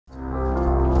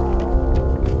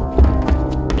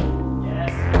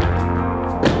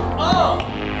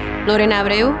Lorena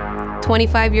Abreu,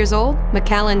 25 years old,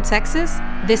 McAllen, Texas.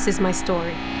 This is my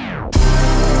story.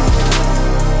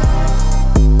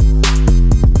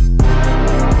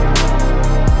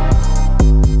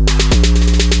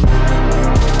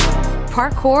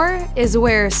 Parkour is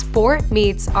where sport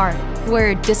meets art,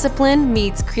 where discipline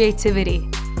meets creativity.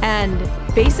 And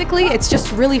basically, it's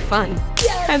just really fun.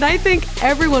 Yes. And I think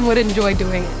everyone would enjoy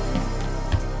doing it.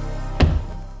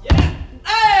 Yeah.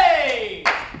 Hey!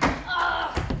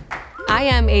 I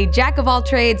am a jack of all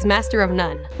trades, master of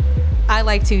none. I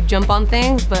like to jump on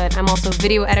things, but I'm also a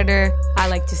video editor. I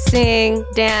like to sing,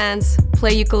 dance,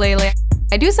 play ukulele.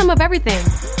 I do some of everything.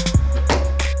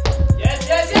 Yes,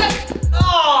 yes, yes!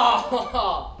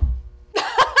 Oh!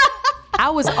 I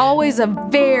was always a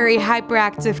very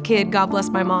hyperactive kid, God bless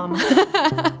my mom.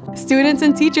 Students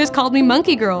and teachers called me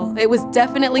monkey girl. It was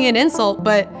definitely an insult,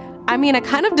 but I mean, I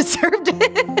kind of deserved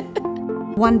it.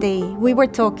 One day, we were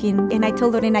talking, and I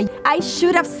told Lorena, I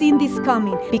should have seen this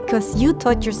coming because you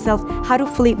taught yourself how to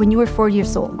flip when you were 4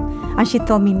 years old. And she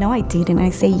told me, no, I didn't. I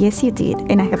say, yes, you did,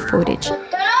 and I have footage. And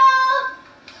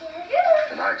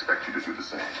I expect you to do the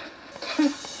same.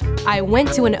 I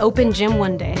went to an open gym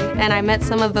one day, and I met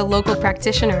some of the local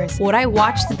practitioners. What I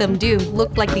watched them do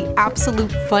looked like the absolute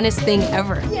funnest thing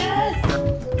ever. Yes!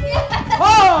 Yes!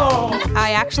 Oh!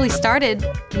 I actually started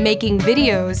making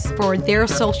videos for their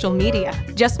social media,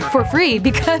 just for free,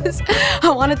 because I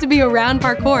wanted to be around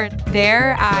parkour.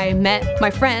 There, I met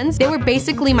my friends. They were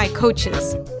basically my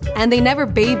coaches, and they never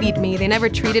babied me. They never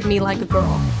treated me like a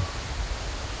girl.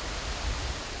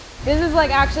 This is like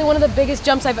actually one of the biggest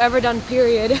jumps I've ever done,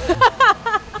 period.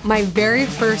 My very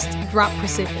first drop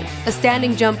precision, a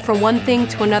standing jump from one thing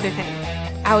to another thing.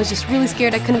 I was just really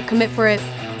scared I couldn't commit for it.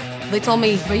 They told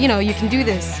me, but you know, you can do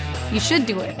this. You should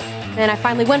do it. And I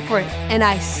finally went for it, and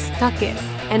I stuck it.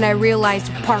 And I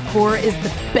realized parkour is the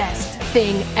best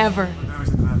thing ever.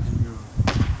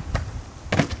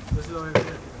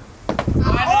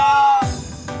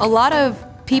 A lot of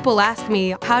people ask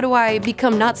me, how do I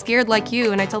become not scared like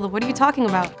you? And I tell them, what are you talking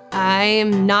about? I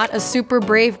am not a super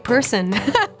brave person.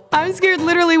 I'm scared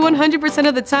literally 100%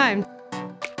 of the time.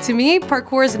 To me,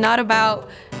 parkour is not about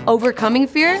overcoming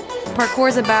fear. Parkour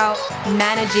is about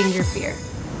managing your fear.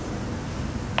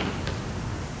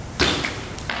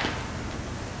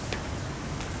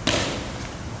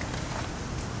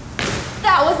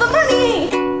 That was the money!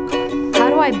 How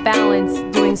do I balance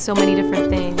doing so many different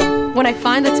things? When I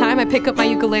find the time, I pick up my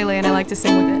ukulele and I like to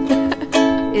sing with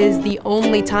it. Is the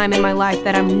only time in my life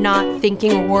that I'm not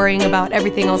thinking or worrying about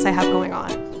everything else I have going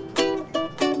on.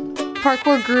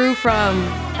 Parkour grew from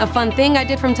a fun thing I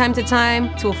did from time to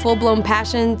time, to a full-blown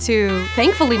passion, to,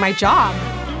 thankfully, my job.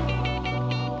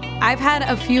 I've had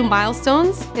a few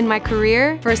milestones in my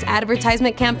career. First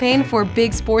advertisement campaign for a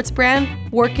big sports brand,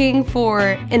 working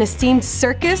for an esteemed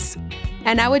circus,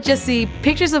 and I would just see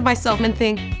pictures of myself and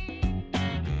think,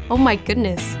 oh my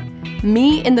goodness,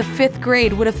 me in the 5th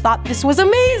grade would have thought this was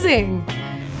amazing.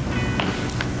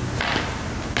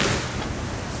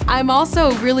 I'm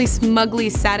also really smugly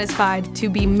satisfied to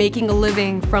be making a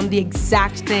living from the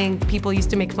exact thing people used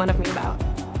to make fun of me about.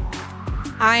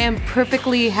 I am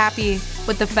perfectly happy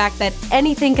with the fact that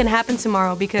anything can happen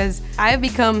tomorrow because I have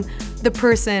become the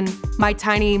person my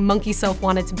tiny monkey self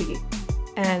wanted to be.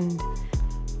 And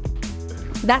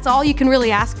that's all you can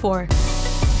really ask for.